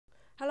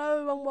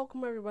Hello and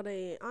welcome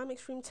everybody. I'm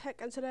Extreme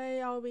Tech and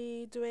today I'll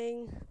be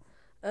doing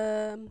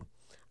a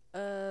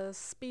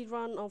speed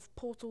run of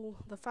Portal,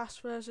 the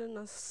fast version,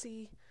 and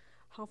see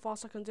how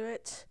fast I can do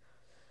it.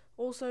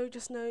 Also,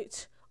 just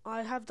note,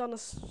 I have done a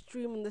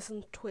stream on this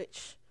on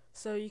Twitch,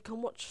 so you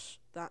can watch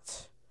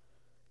that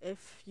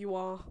if you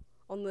are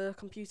on the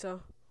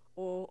computer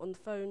or on the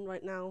phone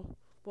right now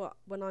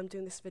when I'm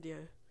doing this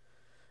video.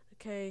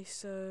 Okay,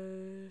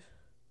 so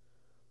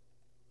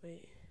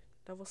wait,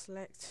 level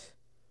select.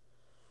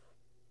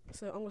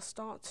 So I'm gonna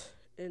start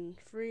in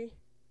 3,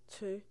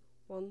 2,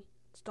 1,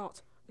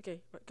 start.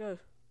 Okay, right, go.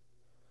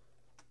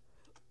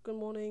 Good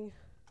morning.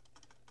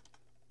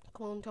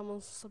 Come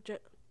on,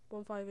 subject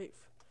 158.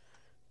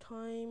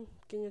 Time,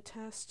 getting your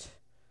test.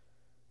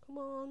 Come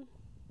on,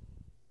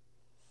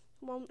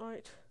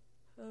 right.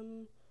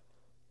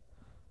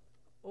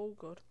 Oh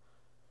god.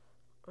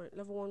 Right,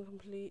 level 1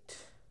 complete.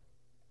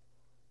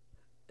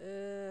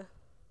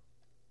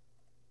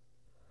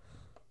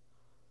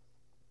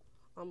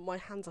 My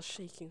hands are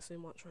shaking so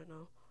much right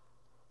now.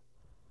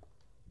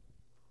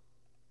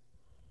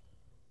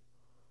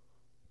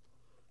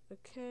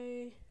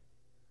 Okay.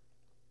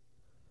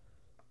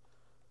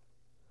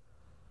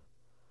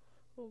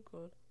 Oh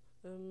god.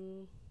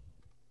 Come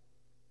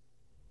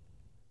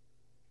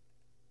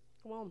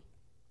on.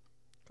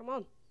 Come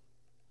on.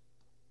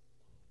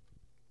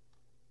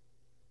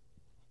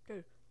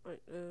 Go.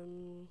 Right,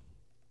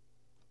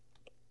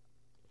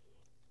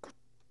 God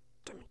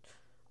damn it.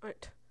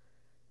 Right.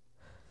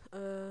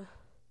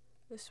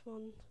 This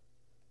one.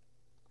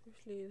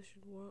 Hopefully this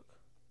should work.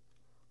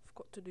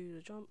 Forgot to do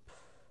the jump.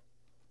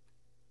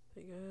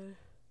 There you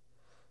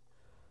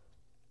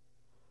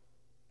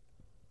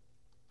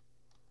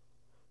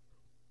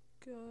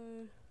go.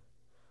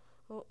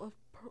 Go.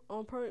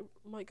 I'll probably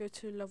might go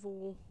to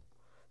level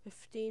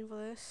 15 for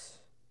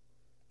this.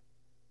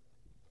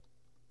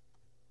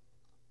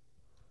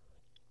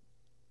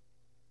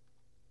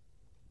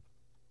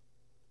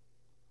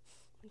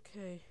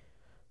 Okay.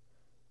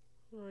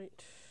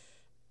 Right.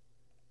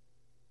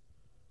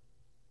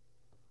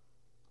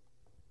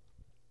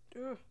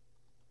 Ugh.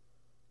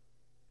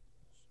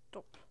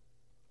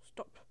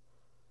 Stop.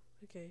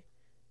 Okay.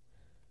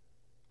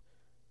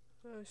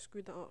 I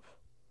screwed that up.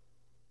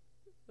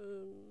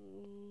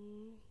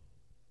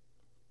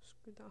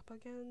 Screwed that up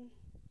again.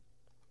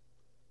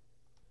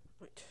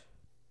 Right.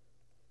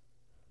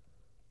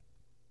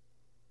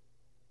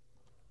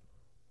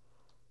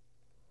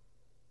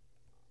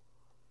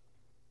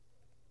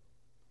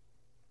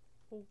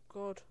 Oh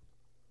god.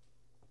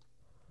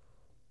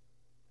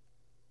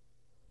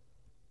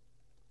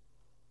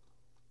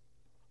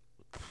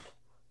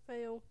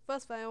 Fail.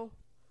 First fail.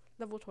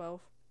 Level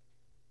 12.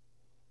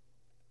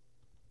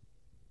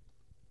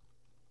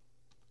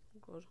 Oh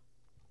god.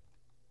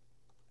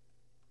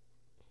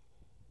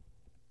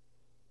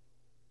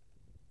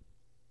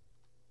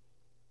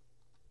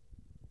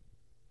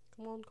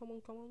 Come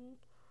on.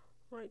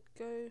 Right,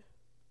 go.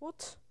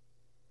 What?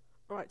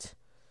 Right.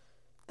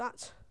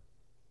 That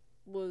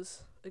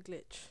was a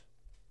glitch.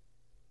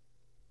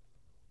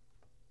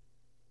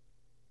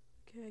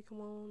 Okay,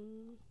 come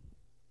on.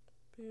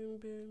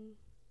 Boom.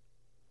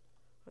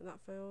 Right, that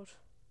failed.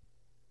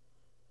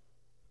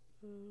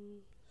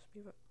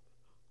 Speed up.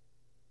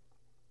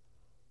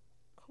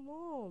 Come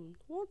on.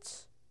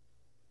 What?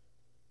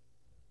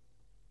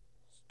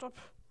 Stop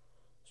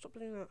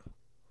doing that.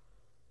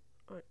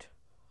 Right.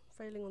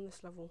 Failing on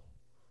this level.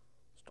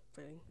 Stop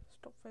failing.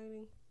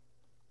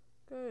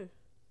 Go.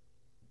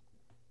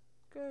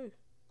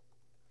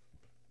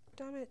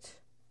 Damn it.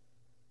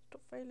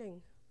 Stop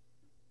failing.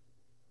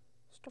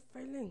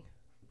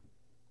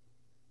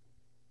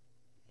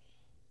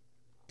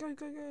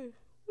 Go.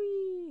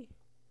 Whee!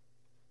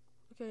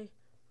 Okay.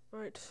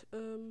 Right,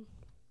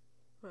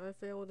 right, I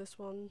failed this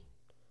one.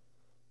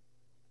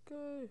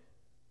 Go.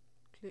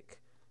 Click.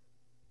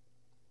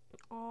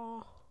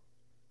 Ah.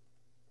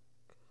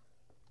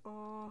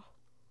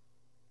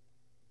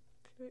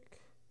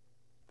 Click.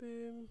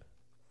 Boom.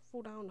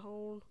 Fall down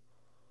hole.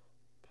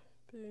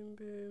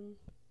 Boom.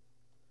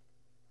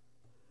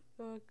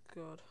 Oh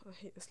god, I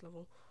hate this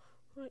level.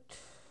 Right.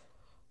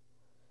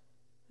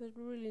 There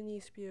really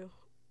needs to be a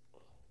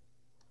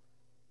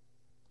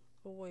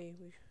way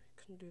we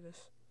can do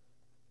this.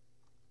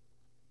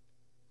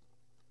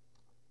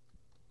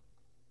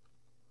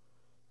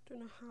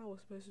 Don't know how we're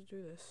supposed to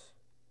do this.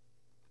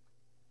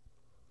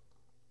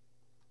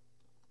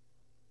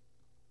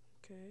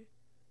 Okay.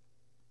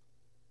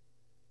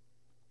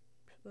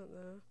 Put that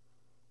there.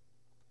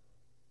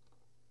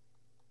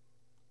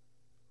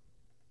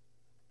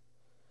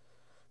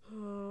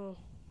 Oh,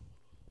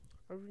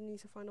 I really need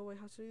to find a way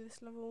how to do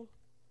this level.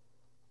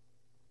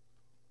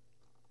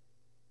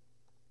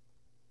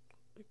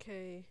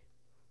 Okay,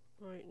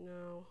 right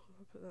now,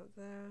 I put that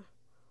there,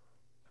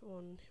 put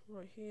one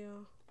right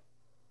here,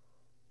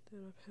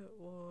 then I put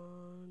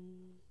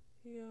one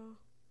here,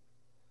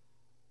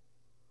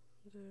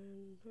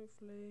 then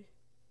hopefully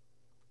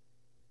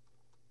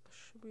I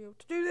should be able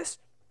to do this.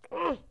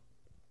 Ugh.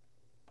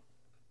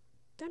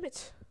 Damn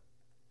it.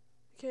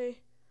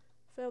 Okay,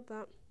 Failed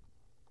that.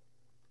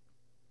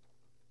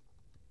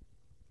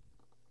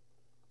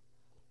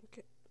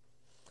 Okay.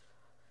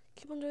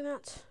 Keep on doing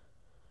that.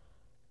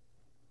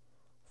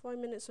 5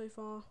 minutes so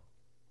far.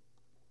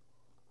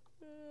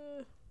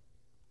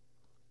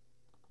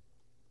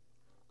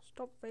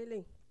 Stop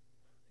failing.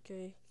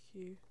 Okay,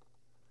 Q.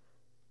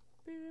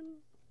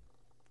 Boom.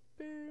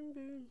 Boom,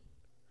 boom.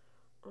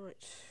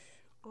 Right.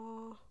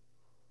 R.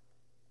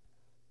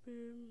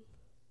 Boom.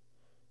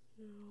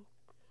 No.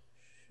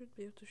 Should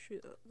be able to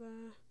shoot that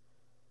there.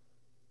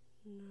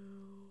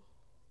 No.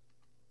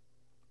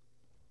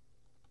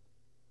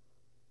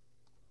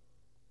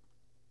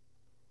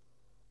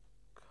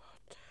 God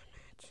damn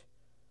it.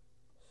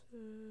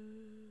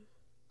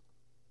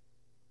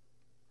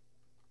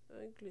 So I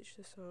glitched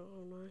this out,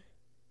 aren't I?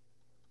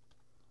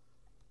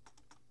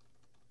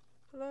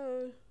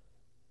 Hello?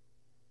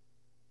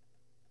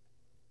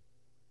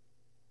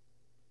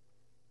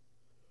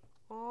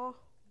 R.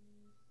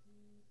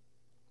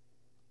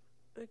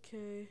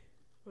 Okay.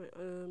 Right,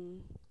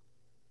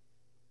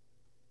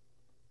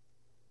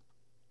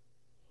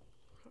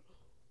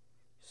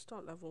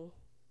 start level.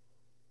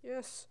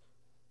 Yes!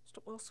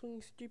 Stop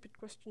asking stupid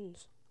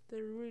questions.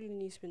 There really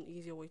needs to be an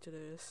easier way to do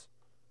this.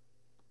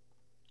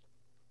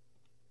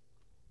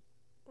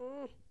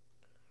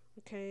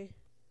 Okay.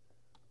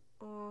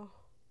 R.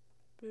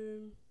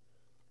 Boom.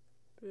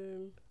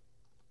 Boom.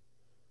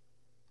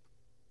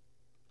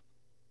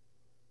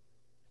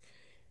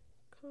 Okay.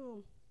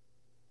 Calm.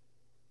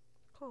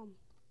 Calm.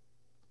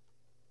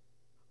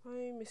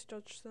 I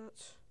misjudged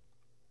that.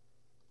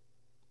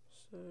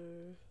 So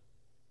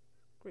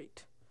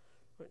great.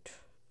 Right.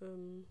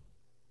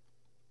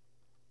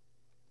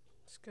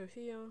 Let's go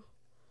here.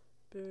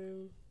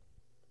 Boom.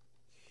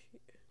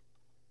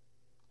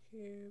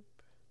 Cube.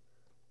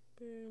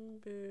 Boom,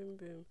 boom,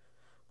 boom.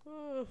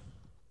 Oh.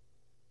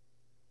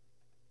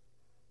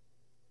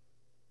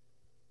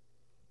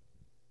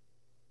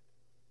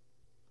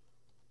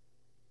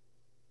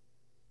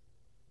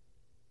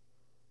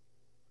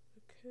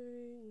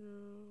 Okay,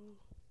 no.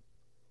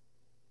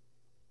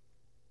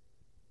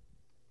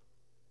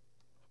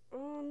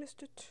 Oh, I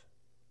missed it.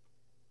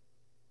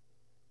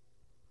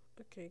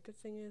 Okay, good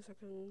thing is I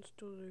can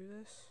still do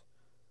this.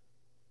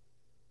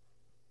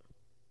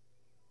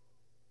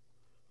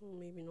 Or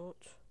maybe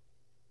not.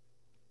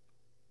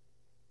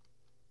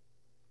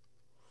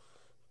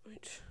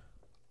 Right.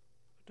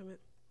 Damn it.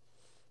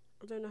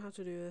 I don't know how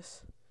to do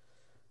this.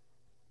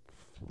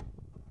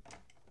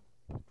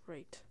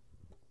 Great.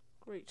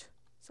 Great.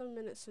 7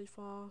 minutes so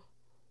far.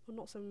 Well,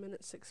 not 7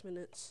 minutes, 6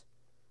 minutes.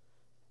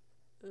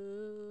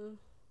 How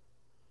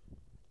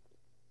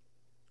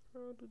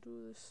to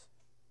do this?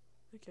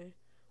 Okay.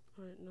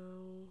 Right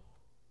now.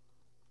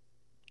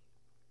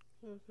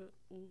 Okay,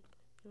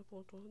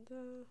 teleport on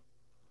there.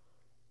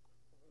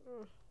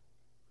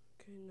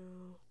 Okay,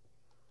 now.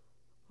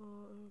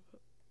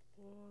 Put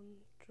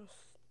one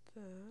just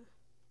there.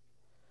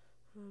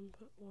 And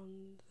put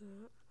one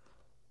there.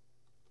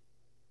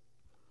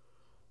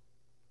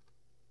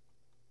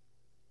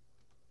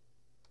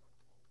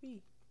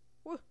 Wee.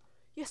 Whoa!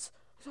 Yes!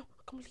 I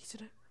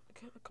completed it.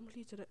 Okay, I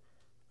completed it.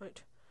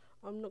 Right.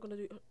 I'm not gonna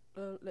do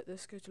let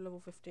this go to level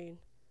 15. I'm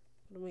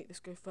gonna make this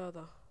go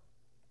further.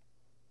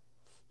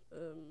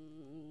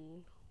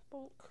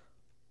 Bonk.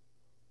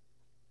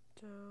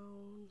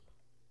 Down.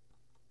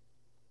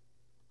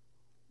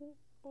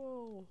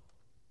 Oh.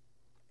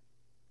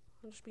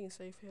 I'm just being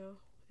safe here,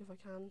 if I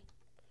can.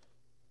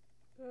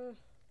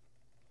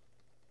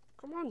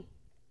 Come on!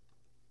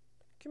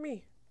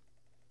 Gimme!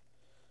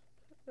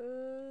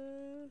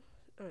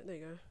 Alright, there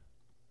you go.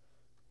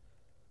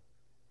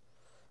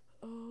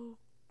 Oh,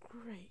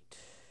 great.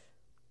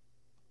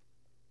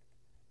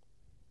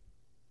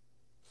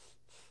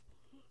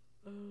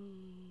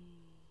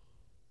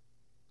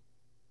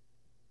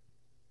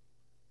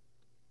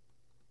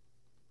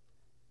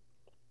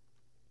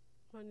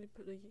 Might need to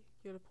put the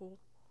yellow pool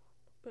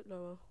a bit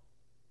lower.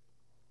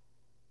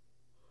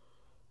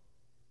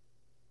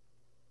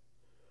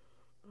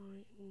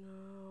 Right,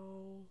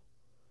 now.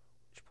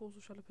 Which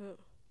portal shall I put?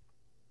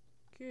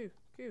 Q.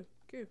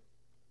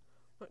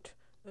 Right,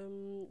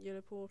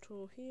 yellow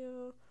portal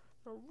here.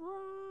 Now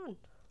run!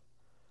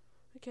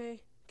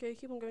 Okay,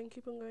 keep on going.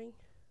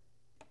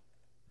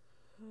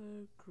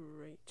 Oh,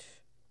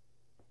 great.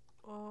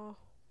 R.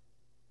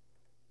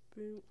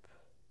 Boop.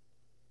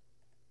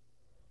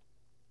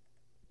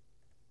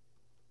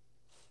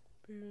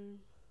 Boom.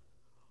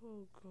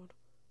 Oh, God.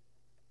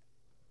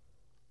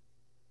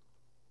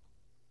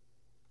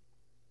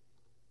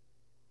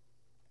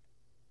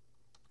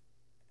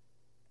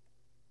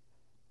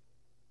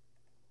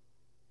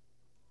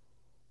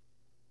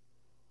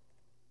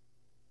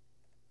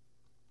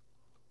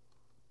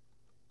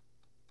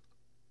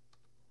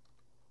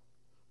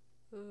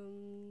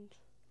 And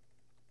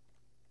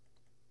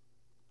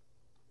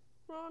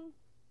run.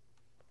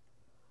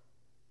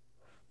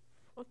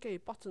 Okay,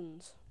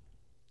 buttons.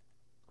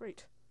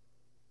 Great.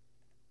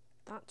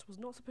 That was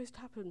not supposed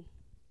to happen.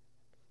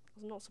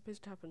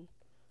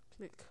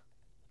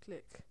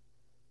 Click.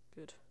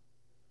 Good.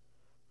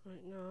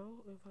 Right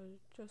now, if I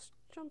just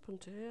jump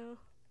onto here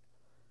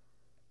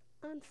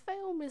and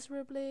fail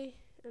miserably,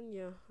 and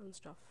yeah, and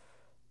stuff.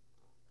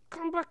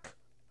 Come back!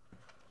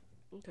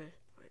 Okay,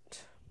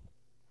 right.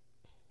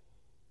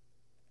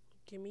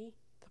 Gimme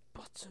the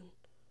button.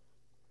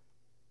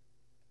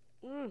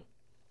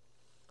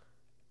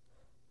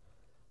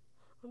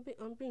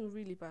 I'm being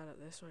really bad at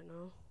this right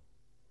now.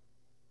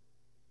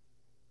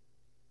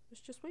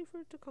 Let's just wait for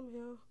it to come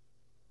here.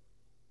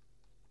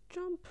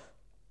 Jump!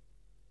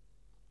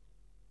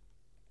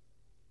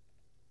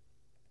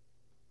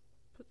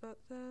 Put that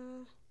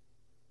there.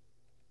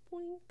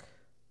 Boink.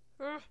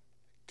 Ah!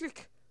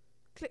 Click!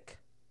 Click!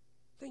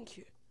 Thank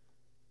you.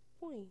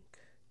 Boink.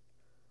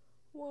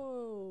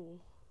 Whoa.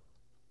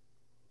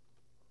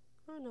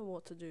 I know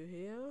what to do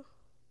here.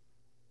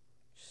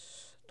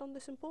 Just done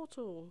this in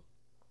Portal.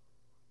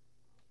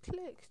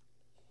 Click.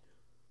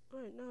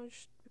 Right, now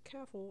just be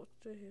careful what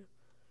to do here.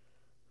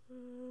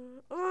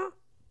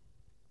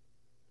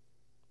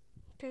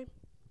 Okay.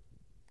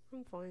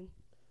 I'm fine.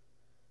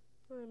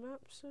 I'm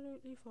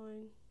absolutely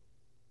fine.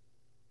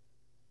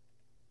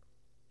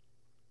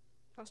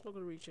 That's not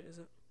gonna reach it, is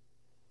it?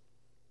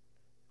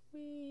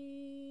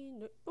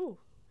 No. Oh,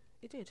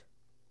 it did.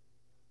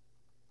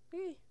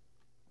 Okay.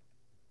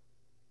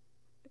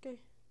 Okay.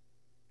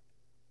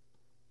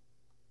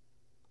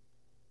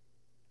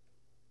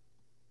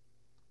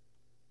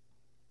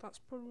 That's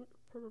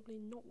probably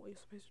not what you're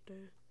supposed to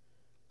do.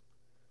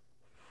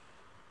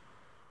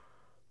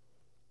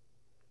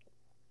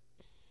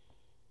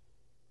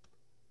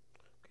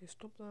 Okay,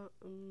 stop that.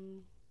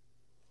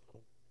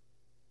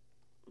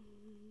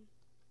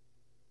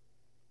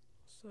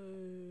 So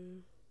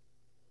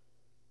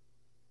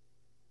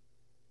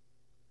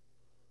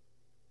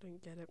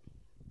don't get it.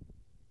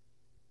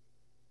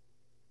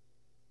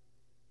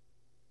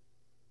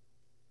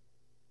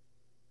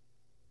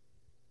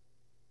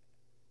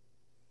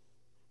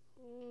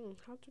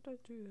 How did I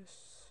do this?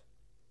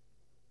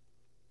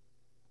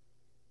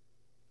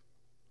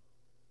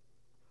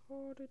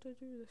 How did I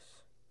do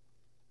this?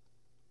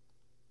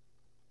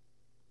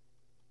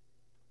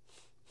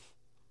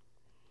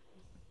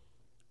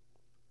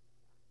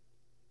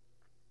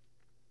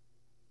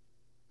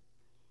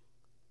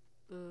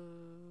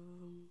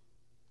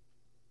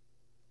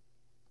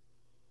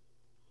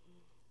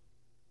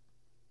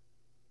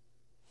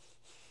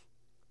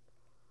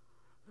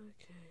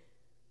 Okay,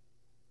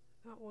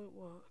 that won't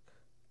work.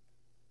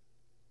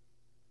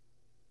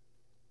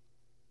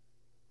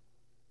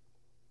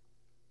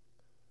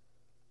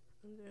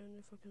 And then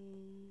if I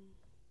can...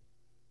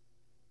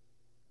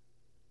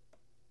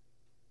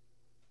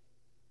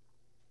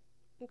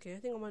 Okay, I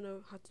think I might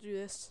know how to do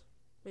this.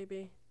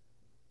 Maybe.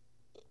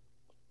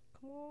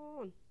 Come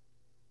on!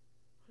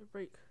 I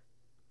break.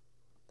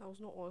 That was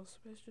not what I was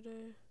supposed to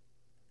do.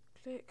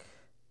 Click.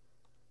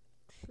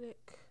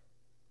 Click.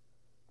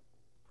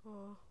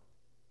 Click.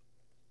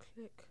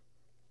 Click.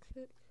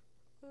 Click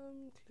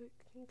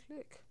and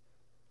click.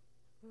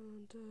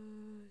 And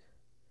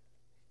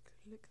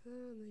click there,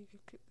 and then you can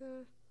click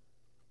there.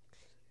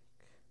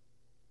 Click.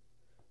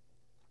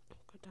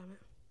 God damn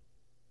it.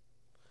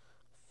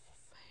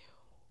 Fail.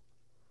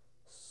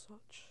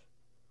 Such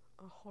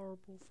a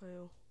horrible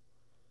fail.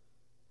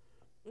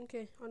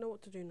 Okay, I know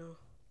what to do now.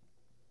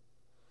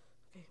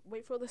 Okay,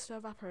 wait for this to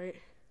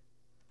evaporate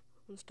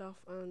and stuff,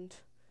 and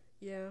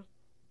yeah.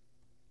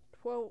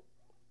 Well,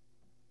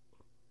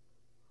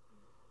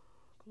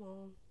 come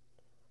on.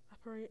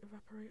 Evaporate,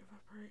 evaporate,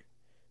 evaporate.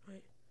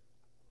 Right.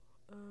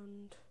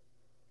 And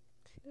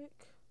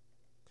click,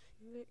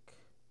 click.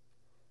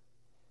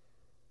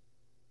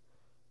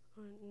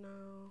 Right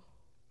now,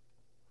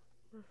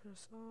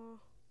 press R,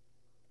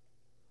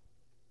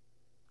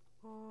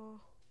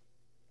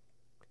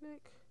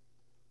 click,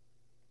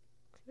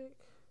 click.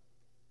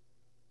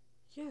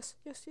 Yes,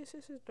 yes, yes,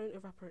 yes, yes. Don't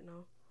evaporate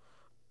now.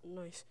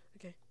 Nice.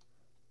 Okay.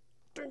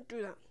 Don't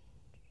do that.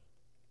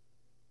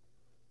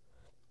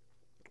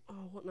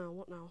 Oh, what now?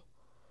 What now?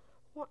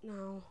 What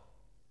now?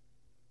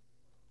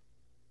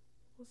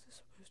 What's this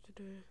supposed to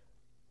do?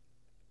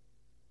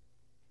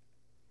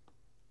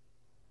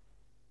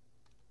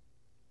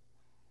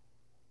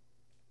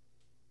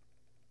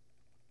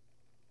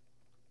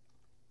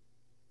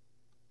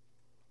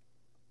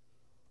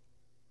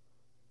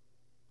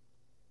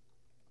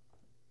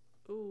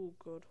 Oh,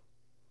 God.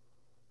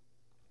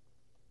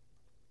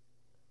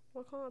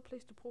 Why can't I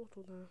place the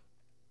portal there?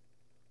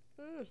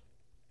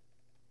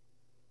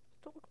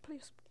 Don't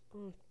place...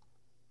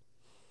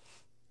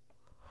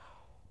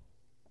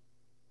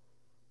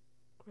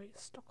 Great,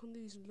 stuck on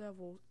these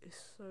levels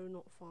is so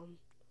not fun.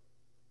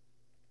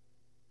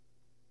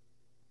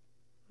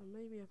 And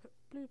maybe I put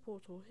blue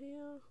portal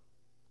here.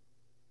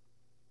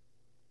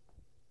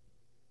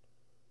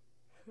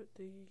 Put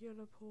the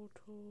yellow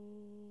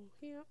portal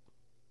here.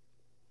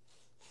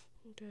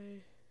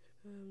 Okay,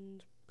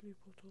 and blue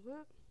portal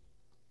there.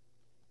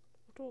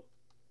 Portal.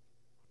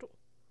 Portal.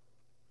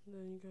 And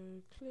then you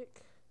go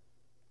click,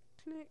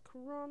 click,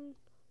 run,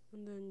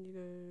 and then you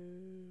go...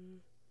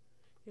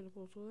 Yellow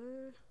portal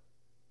there.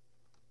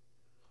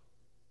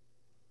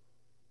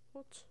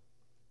 What?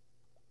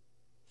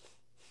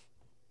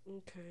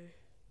 Okay.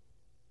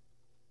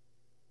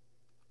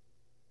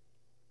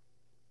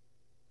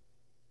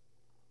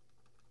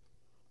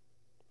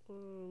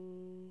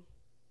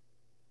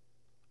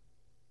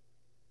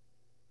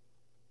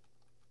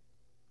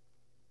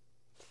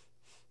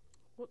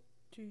 What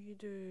do you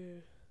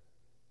do?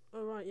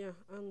 Oh right, yeah,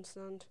 I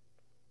understand.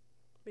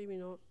 Maybe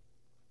not.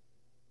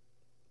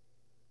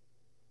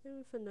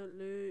 Infinite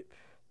loop.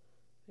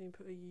 Then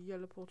put a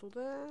yellow portal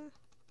there.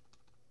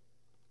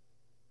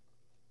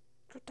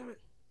 God damn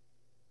it.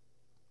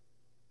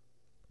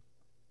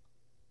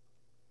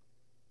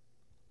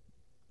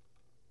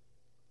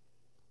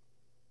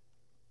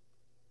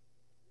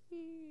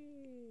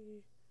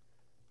 Eee.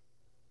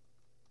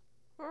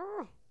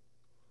 Ah!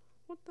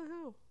 What the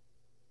hell?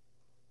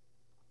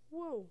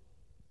 Whoa.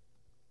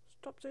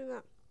 Stop doing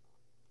that.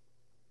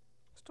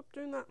 Stop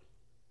doing that.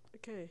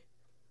 Okay.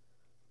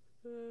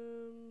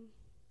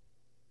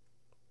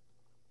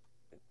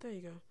 There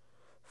you go.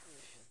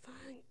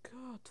 Thank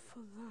God for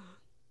that.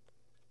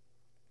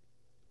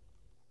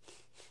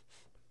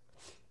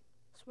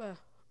 Swear.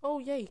 Oh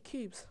yay,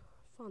 cubes.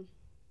 Fun.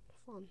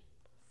 Fun.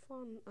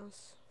 Fun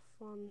as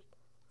fun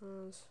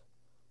as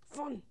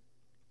fun.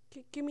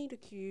 Give me the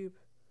cube.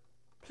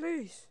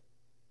 Please.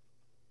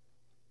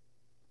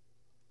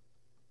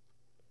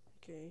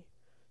 Okay.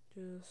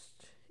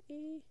 Just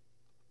E.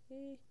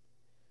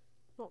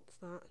 Not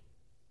that.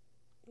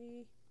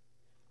 E.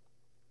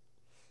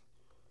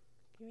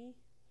 Give me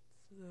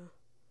the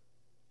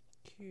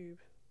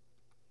cube.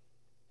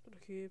 Got a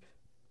cube.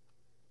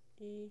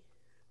 E.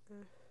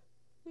 F.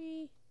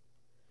 Wee.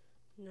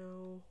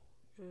 Now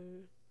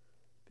go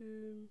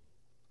boom.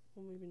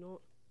 Or maybe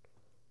not.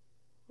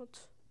 What?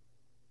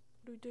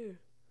 What do we do?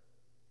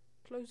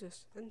 Close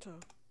this. Enter.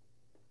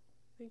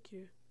 Thank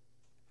you.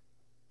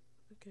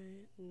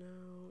 Okay,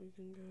 now you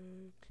can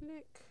go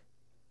click.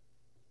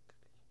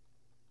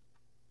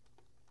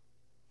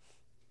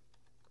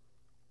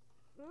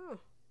 Ah.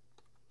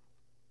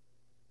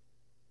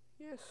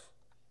 Yes.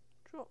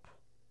 Drop.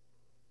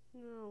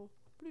 Now.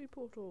 Blue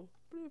portal.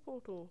 Blue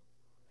portal.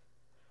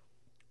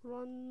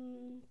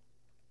 Run.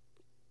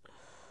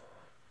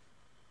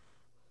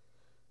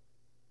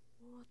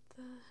 What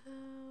the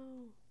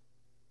hell?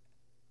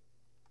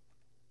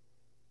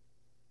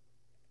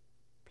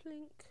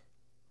 Plink.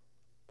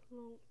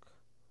 Plonk.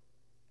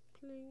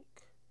 Plink.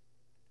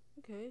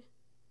 Okay.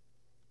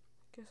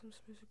 Guess I'm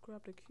supposed to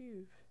grab the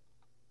cube.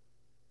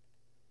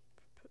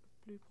 Put a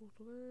blue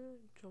portal there.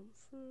 Jump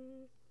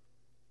through.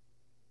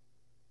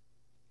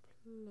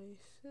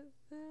 Place it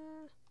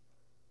there.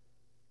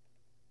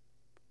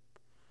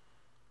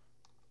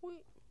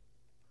 Wait.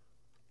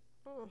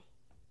 Oh.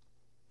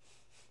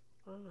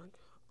 Oh my god.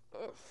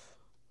 Ugh.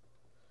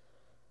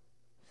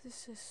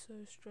 This is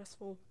so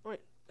stressful.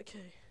 Right,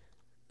 okay.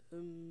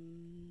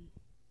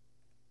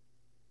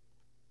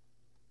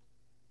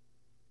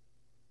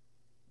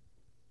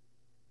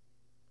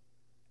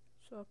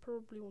 So I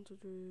probably want to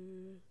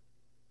do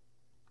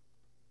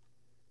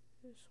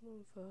this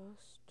one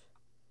first.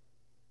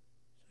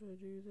 So I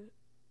do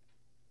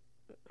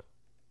the.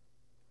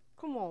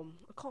 Come on,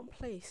 I can't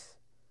place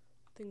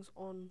things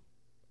on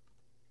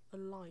a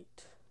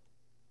light.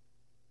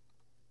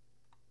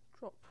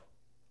 Drop.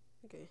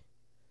 Okay.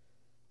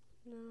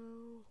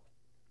 Now,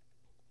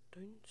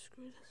 don't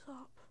screw this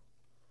up.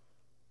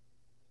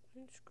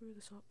 Don't screw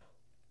this up.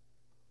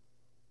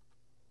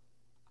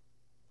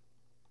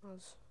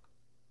 As.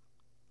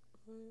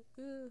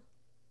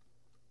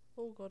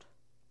 Oh god.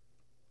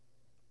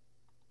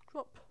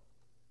 Drop.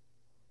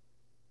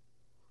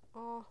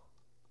 Ah.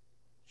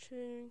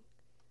 Ching.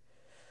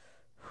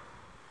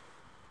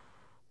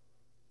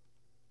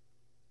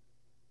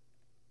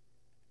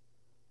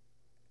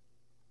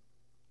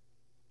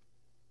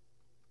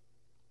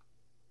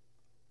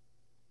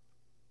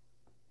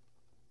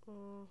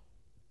 Oh,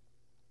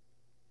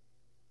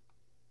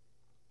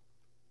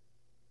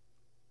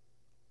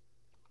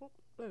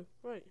 oh,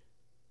 right.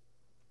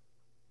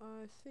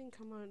 I think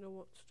I might know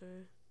what to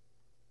do.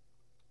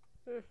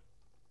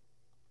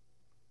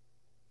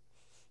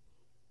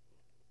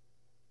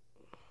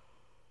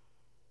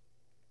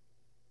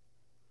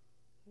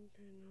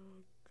 Okay, now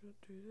I'm gonna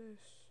do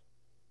this.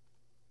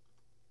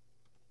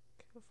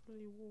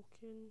 Carefully walk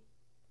in.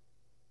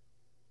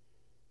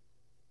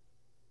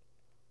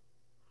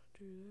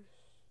 Do this.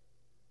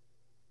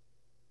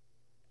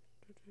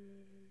 Do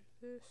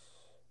this.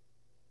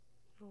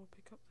 Now I'll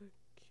pick up the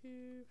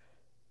cube.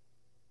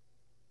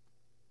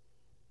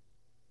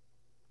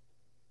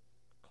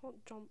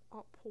 Can't jump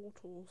up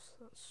portals,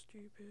 that's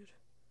stupid.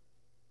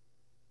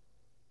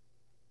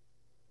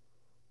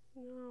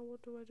 Now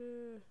what do I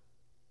do?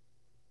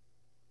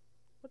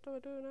 What do I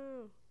do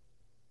now?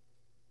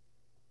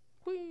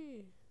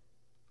 Whee!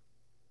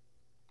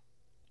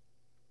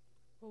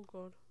 Oh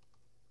god.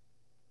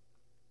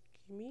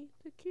 Give me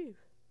the cube.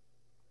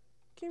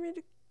 Give me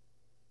the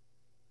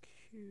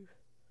cube.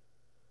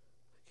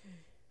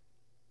 Okay.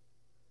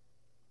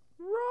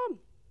 Run!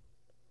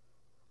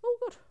 Oh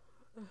god.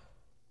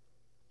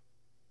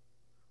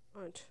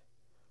 Right.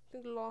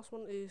 think the last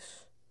one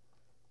is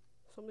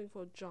something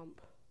for a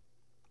jump.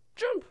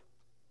 Jump!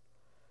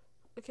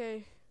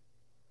 Okay.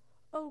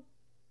 Oh,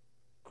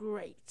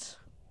 great.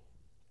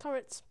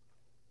 Turrets.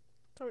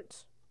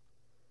 Turrets.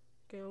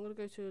 Okay, I'm gonna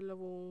go to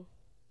level...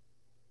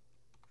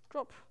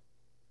 Drop.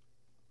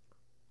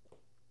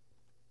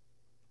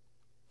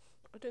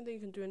 I don't think you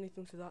can do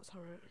anything to that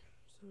turret.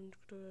 So I'm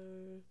just gonna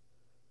go...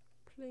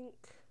 Plink.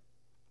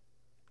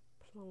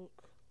 Plonk.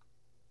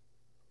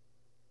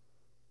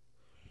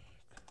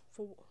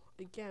 For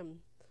again,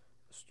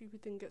 a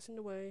stupid thing gets in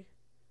the way.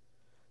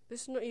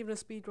 This is not even a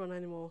speed run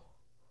anymore.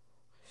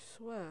 I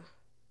swear.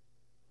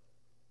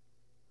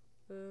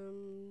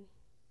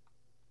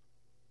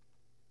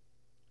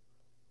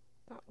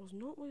 That was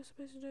not what you're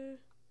supposed to do.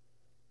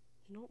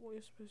 Not what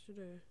you're supposed to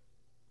do.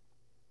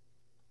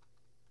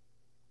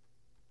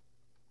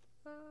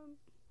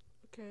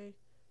 Okay.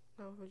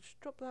 Now if I just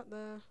drop that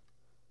there.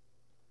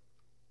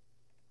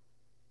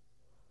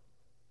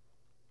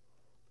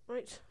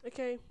 Right,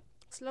 okay.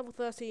 It's level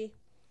 30.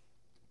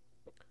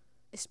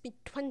 It's been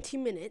 20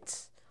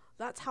 minutes.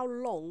 That's how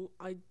long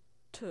I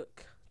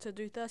took to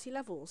do 30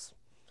 levels.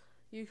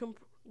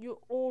 You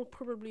all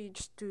probably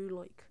just do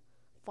like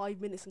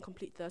 5 minutes and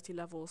complete 30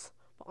 levels,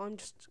 but I'm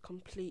just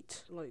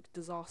complete like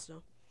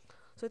disaster.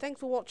 So thanks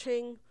for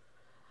watching.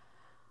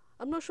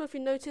 I'm not sure if you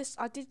noticed,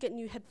 I did get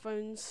new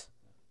headphones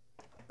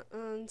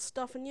and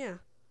stuff, and yeah.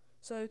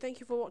 So thank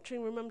you for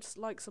watching. Remember to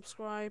like,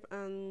 subscribe,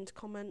 and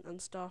comment and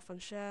stuff,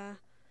 and share.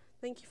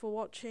 Thank you for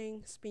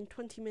watching. It's been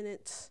 20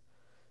 minutes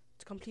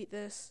to complete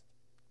this.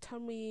 Tell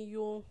me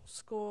your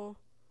score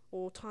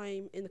or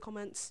time in the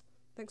comments.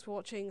 Thanks for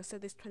watching. I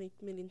said this 20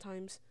 million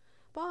times.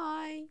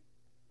 Bye!